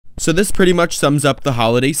So this pretty much sums up the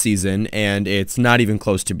holiday season, and it's not even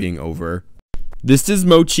close to being over. This is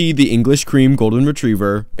Mochi, the English cream golden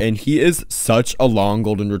retriever, and he is such a long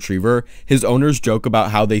golden retriever. His owners joke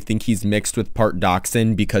about how they think he's mixed with part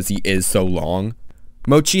dachshund because he is so long.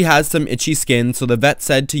 Mochi has some itchy skin, so the vet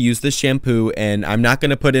said to use this shampoo, and I'm not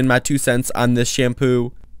going to put in my 2 cents on this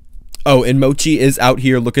shampoo. Oh, and Mochi is out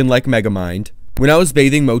here looking like Megamind. When I was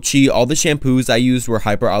bathing Mochi, all the shampoos I used were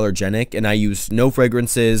hyperallergenic, and I used no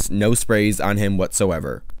fragrances, no sprays on him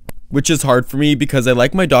whatsoever. Which is hard for me because I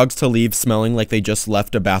like my dogs to leave smelling like they just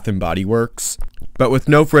left a Bath & Body Works. But with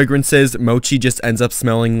no fragrances, Mochi just ends up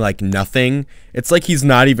smelling like nothing. It's like he's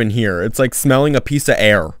not even here. It's like smelling a piece of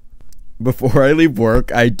air. Before I leave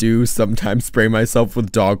work, I do sometimes spray myself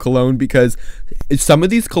with dog cologne because some of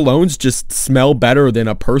these colognes just smell better than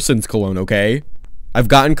a person's cologne, okay? I've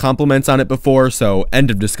gotten compliments on it before, so end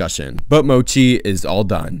of discussion. But Mochi is all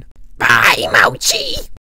done. Bye, Mochi!